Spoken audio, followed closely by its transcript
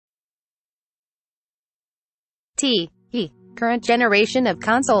Current generation of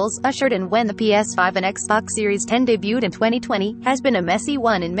consoles, ushered in when the PS5 and Xbox Series X debuted in 2020, has been a messy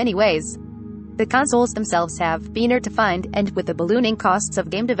one in many ways. The consoles themselves have been hard to find, and with the ballooning costs of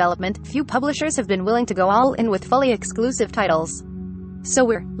game development, few publishers have been willing to go all in with fully exclusive titles. So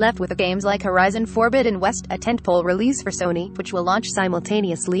we're left with games like Horizon Forbidden West, a tentpole release for Sony, which will launch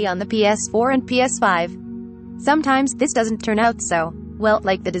simultaneously on the PS4 and PS5. Sometimes, this doesn't turn out so well,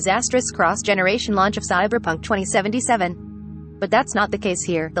 like the disastrous cross-generation launch of Cyberpunk 2077. But that's not the case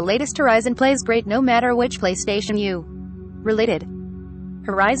here. The latest Horizon plays great no matter which PlayStation you related.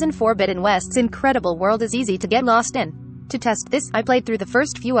 Horizon Forbidden West's incredible world is easy to get lost in. To test this, I played through the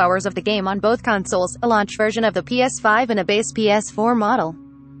first few hours of the game on both consoles, a launch version of the PS5 and a base PS4 model.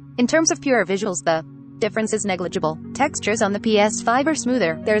 In terms of pure visuals, the difference is negligible. Textures on the PS5 are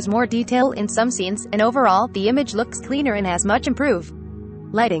smoother, there's more detail in some scenes, and overall, the image looks cleaner and has much improved.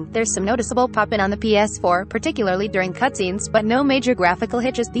 Lighting, there's some noticeable pop-in on the PS4, particularly during cutscenes, but no major graphical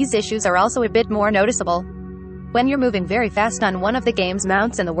hitches. These issues are also a bit more noticeable when you're moving very fast on one of the game's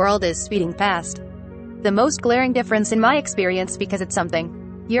mounts and the world is speeding past. The most glaring difference in my experience, because it's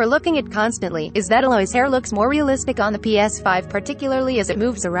something you're looking at constantly, is that Aloy's hair looks more realistic on the PS5, particularly as it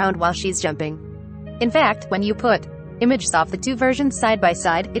moves around while she's jumping. In fact, when you put images of the two versions side by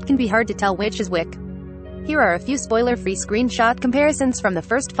side, it can be hard to tell which is which. Here are a few spoiler-free screenshot comparisons from the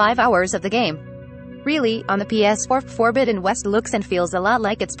first 5 hours of the game. Really, on the PS4, Forbidden West looks and feels a lot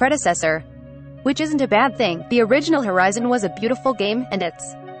like its predecessor. Which isn't a bad thing. The original Horizon was a beautiful game, and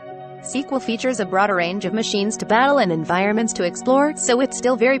its sequel features a broader range of machines to battle and environments to explore, so it's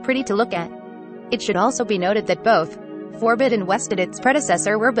still very pretty to look at. It should also be noted that both Forbidden West and its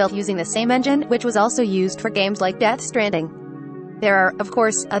predecessor were built using the same engine, which was also used for games like Death Stranding. There are, of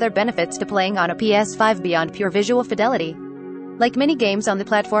course, other benefits to playing on a PS5 beyond pure visual fidelity. Like many games on the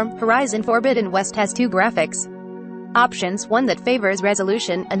platform, Horizon Forbidden West has two graphics options, one that favors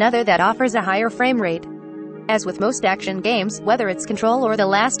resolution, another that offers a higher frame rate. As with most action games, whether it's Control or The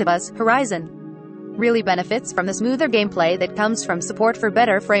Last of Us, Horizon really benefits from the smoother gameplay that comes from support for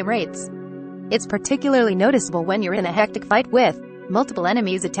better frame rates. It's particularly noticeable when you're in a hectic fight with multiple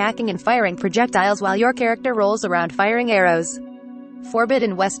enemies attacking and firing projectiles while your character rolls around firing arrows.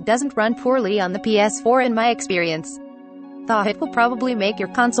 Forbidden West doesn't run poorly on the PS4 in my experience. Though it will probably make your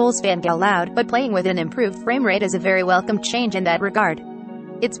console's fangirl loud, but playing with an improved frame rate is a very welcome change in that regard.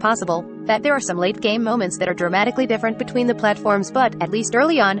 It's possible that there are some late-game moments that are dramatically different between the platforms, but, at least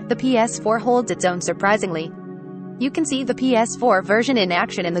early on, the PS4 holds its own surprisingly. You can see the PS4 version in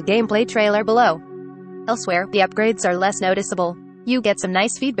action in the gameplay trailer below. Elsewhere, the upgrades are less noticeable. You get some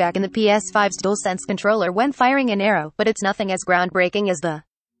nice feedback in the PS5's DualSense controller when firing an arrow, but it's nothing as groundbreaking as the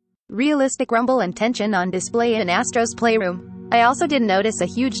realistic rumble and tension on display in Astro's Playroom. I also did notice a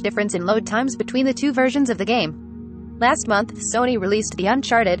huge difference in load times between the two versions of the game. Last month, Sony released the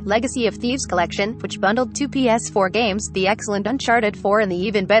Uncharted Legacy of Thieves collection, which bundled two PS4 games, the excellent Uncharted 4 and the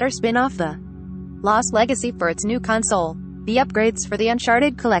even better spin-off The Lost Legacy, for its new console. The upgrades for the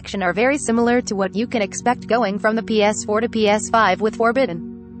Uncharted collection are very similar to what you can expect going from the PS4 to PS5 with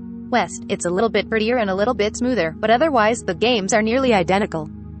Forbidden West. It's a little bit prettier and a little bit smoother, but otherwise, the games are nearly identical.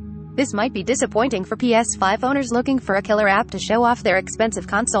 This might be disappointing for PS5 owners looking for a killer app to show off their expensive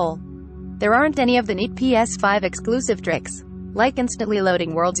console. There aren't any of the neat PS5 exclusive tricks, like instantly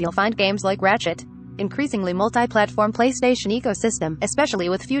loading worlds. You'll find games like Ratchet, increasingly multi-platform PlayStation ecosystem, especially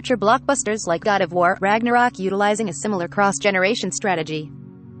with future blockbusters like God of War, Ragnarok utilizing a similar cross-generation strategy.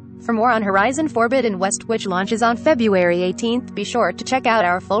 For more on Horizon Forbidden West, which launches on February 18th, be sure to check out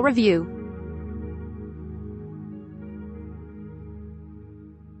our full review.